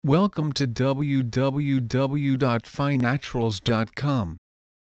Welcome to www.finaturals.com.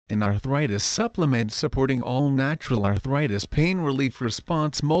 An arthritis supplement supporting all-natural arthritis pain relief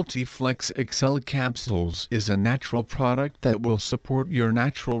response. Multiflex XL capsules is a natural product that will support your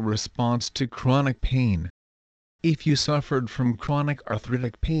natural response to chronic pain. If you suffered from chronic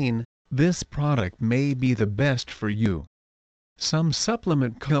arthritic pain, this product may be the best for you. Some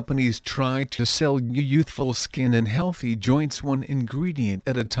supplement companies try to sell you youthful skin and healthy joints one ingredient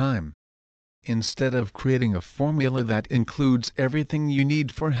at a time. Instead of creating a formula that includes everything you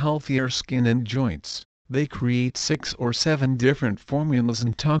need for healthier skin and joints, they create 6 or 7 different formulas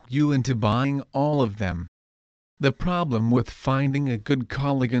and talk you into buying all of them. The problem with finding a good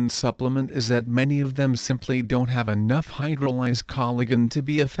collagen supplement is that many of them simply don't have enough hydrolyzed collagen to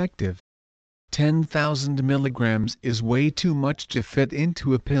be effective. 10,000 milligrams is way too much to fit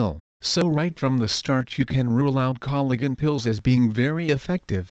into a pill, so right from the start you can rule out collagen pills as being very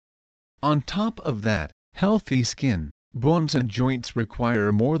effective. On top of that, healthy skin, bones and joints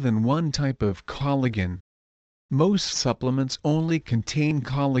require more than one type of collagen. Most supplements only contain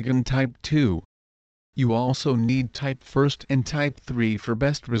collagen type 2. You also need type 1 and type 3 for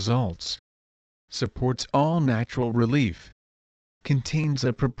best results. Supports all natural relief. Contains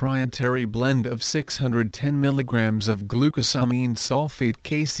a proprietary blend of 610 mg of glucosamine sulfate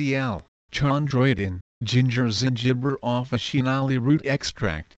KCl, chondroitin, ginger officinale root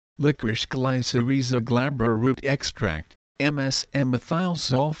extract, licorice glycyrrhiza glabra root extract, MS-methyl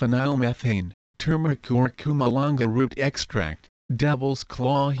sulfonylumethane, turmeric curcuma longa root extract, devil's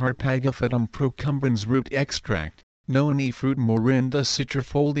claw harpagophytum procumbens root extract, noni fruit morinda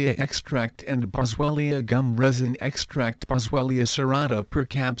citrifolia extract and boswellia gum resin extract. Boswellia serrata per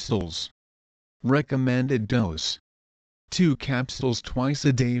capsules. Recommended dose: 2 capsules twice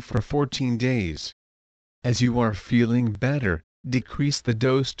a day for 14 days. As you are feeling better, decrease the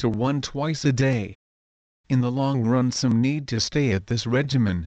dose to 1 twice a day. In the long run some need to stay at this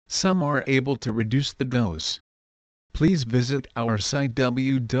regimen, some are able to reduce the dose. Please visit our site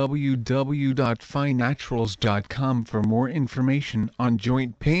www.finaturals.com for more information on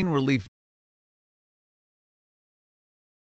joint pain relief.